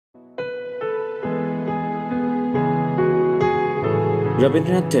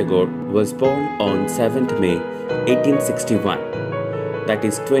Rabindranath Tagore was born on 7th May 1861, that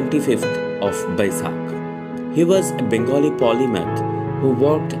is 25th of Baisakh. He was a Bengali polymath who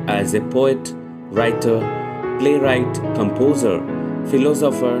worked as a poet, writer, playwright, composer,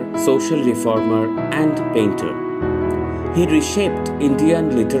 philosopher, social reformer, and painter. He reshaped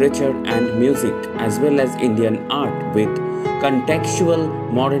Indian literature and music as well as Indian art with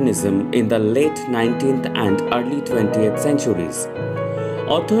contextual modernism in the late 19th and early 20th centuries.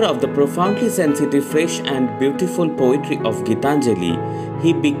 Author of the profoundly sensitive, fresh and beautiful poetry of Gitanjali,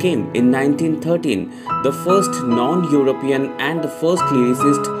 he became in 1913 the first non-European and the first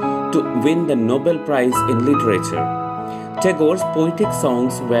lyricist to win the Nobel Prize in Literature. Tagore's poetic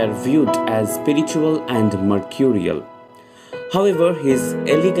songs were viewed as spiritual and mercurial. However, his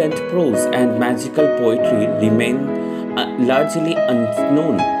elegant prose and magical poetry remain largely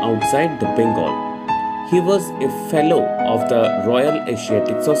unknown outside the Bengal. He was a fellow of the Royal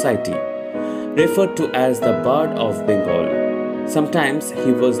Asiatic Society, referred to as the Bard of Bengal. Sometimes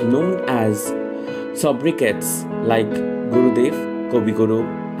he was known as sobriquets like Gurudev, Kobiguru,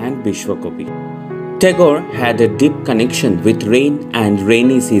 and Bishwakobi. Tagore had a deep connection with rain and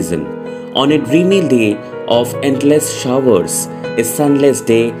rainy season. On a dreamy day of endless showers, a sunless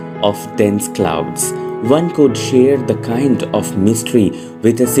day of dense clouds, one could share the kind of mystery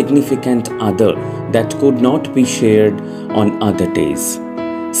with a significant other that could not be shared on other days.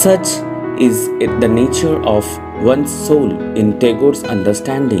 Such is the nature of one's soul in Tagore's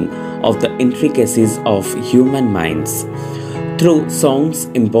understanding of the intricacies of human minds. Through songs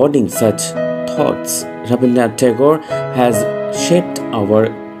embodying such thoughts, Rabindranath Tagore has shaped our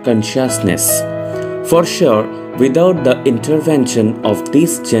consciousness. For sure, without the intervention of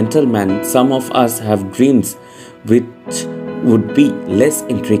these gentlemen, some of us have dreams which would be less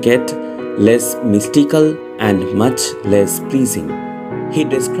intricate, less mystical, and much less pleasing. He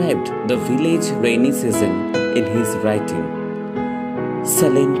described the village rainy season in his writing.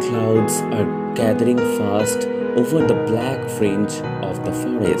 Sullen clouds are gathering fast over the black fringe of the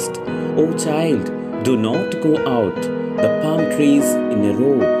forest. O child, do not go out. The palm trees in a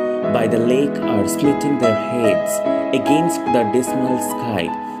row by the lake are splitting their heads against the dismal sky.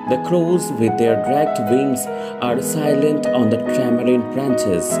 The crows with their dragged wings are silent on the tamarind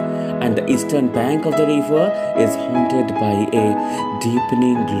branches, and the eastern bank of the river is haunted by a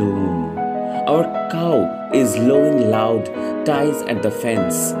deepening gloom. Our cow is lowing loud, ties at the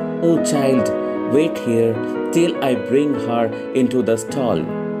fence. O child, wait here till I bring her into the stall.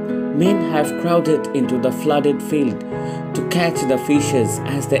 Men have crowded into the flooded field to catch the fishes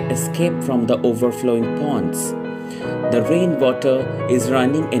as they escape from the overflowing ponds. The rainwater is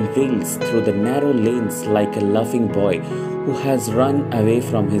running in rills through the narrow lanes like a laughing boy who has run away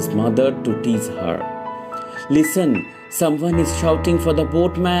from his mother to tease her. Listen, someone is shouting for the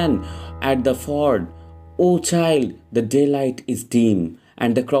boatman at the ford. O child, the daylight is dim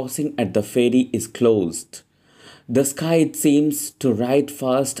and the crossing at the ferry is closed. The sky seems to ride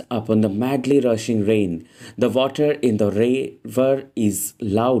fast upon the madly rushing rain. The water in the river is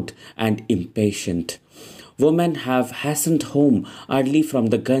loud and impatient. Women have hastened home early from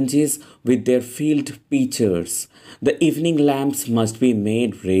the Ganges with their field pitchers. The evening lamps must be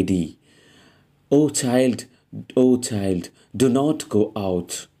made ready. O child, do not go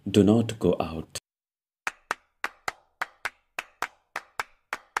out, do not go out.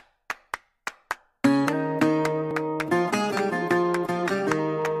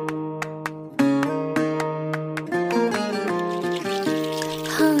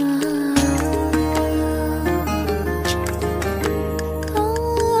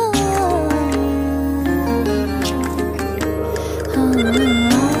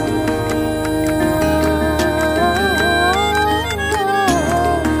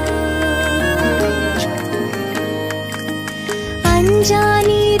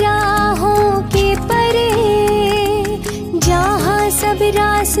 अनजानी राहों के परे जहाँ सब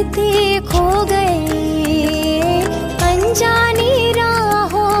रास्ते खो गए। अनजानी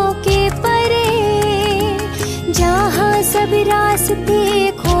राहों के परे जहाँ सब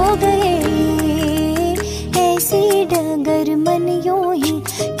रास्ते खो गए। ऐसी डगर मन यूं ही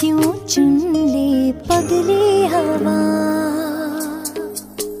क्यों चुन ले पगली हवा,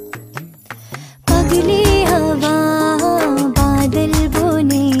 पगली हवा। बादल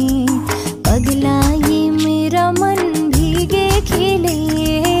बोने पगला ये मेरा मन भीगे खिले।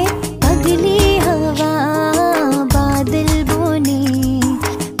 पगली हवा बादल बोने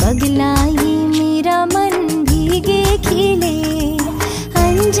पगला ये मेरा मन भीगे खिले।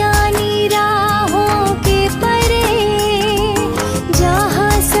 अनजानी राहों के परे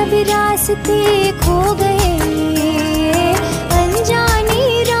जहाँ सब रास्ते खो गए। अनजानी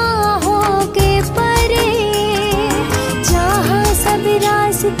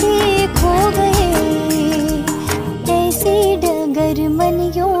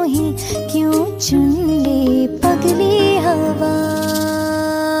क्यों चुन ले